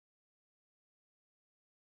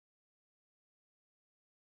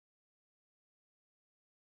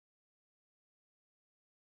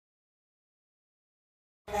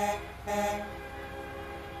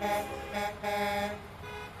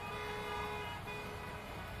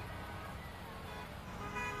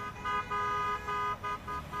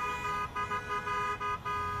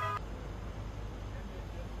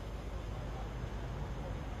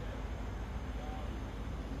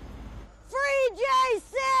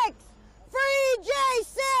J6! Free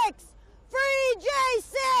J6! Free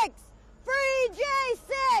J6! Free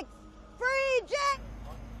J6! Free J...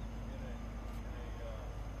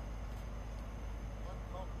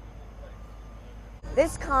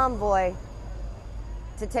 This convoy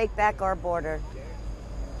to take back our border,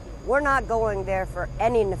 we're not going there for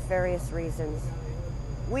any nefarious reasons.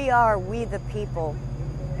 We are we the people,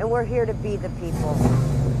 and we're here to be the people.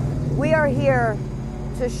 We are here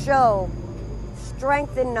to show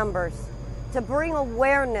strength in numbers, to bring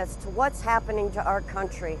awareness to what's happening to our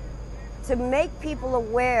country, to make people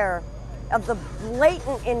aware of the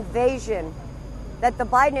blatant invasion that the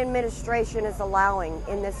Biden administration is allowing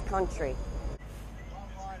in this country.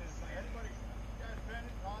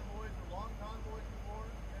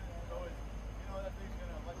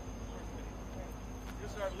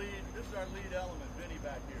 This is our lead element, Vinny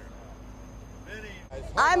back here. Vinny.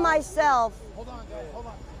 I myself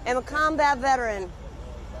am a combat veteran,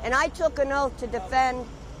 and I took an oath to defend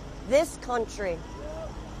this country,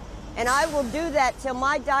 and I will do that till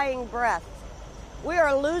my dying breath. We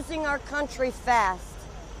are losing our country fast,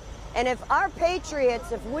 and if our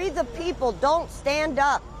patriots, if we the people don't stand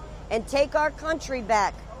up and take our country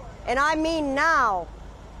back, and I mean now,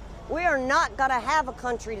 we are not going to have a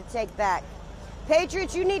country to take back.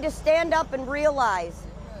 Patriots, you need to stand up and realize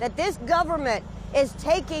that this government is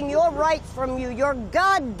taking your rights from you, your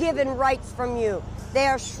God-given rights from you. They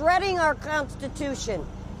are shredding our Constitution.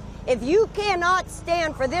 If you cannot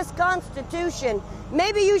stand for this Constitution,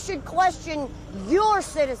 maybe you should question your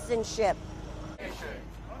citizenship.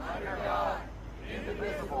 Under God,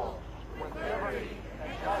 indivisible, with liberty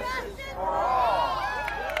and justice for all.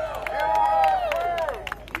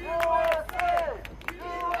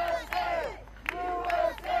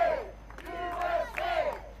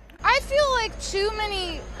 I feel like too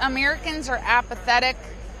many Americans are apathetic.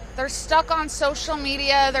 They're stuck on social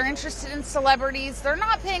media. They're interested in celebrities. They're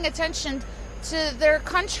not paying attention to their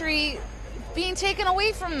country being taken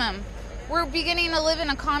away from them. We're beginning to live in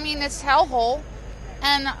a communist hellhole,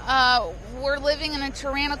 and we're living in a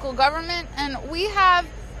tyrannical government, and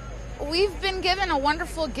we've been given a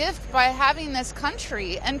wonderful gift by having this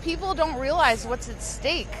country, and people don't realize what's at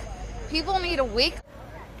stake. People need to wake up.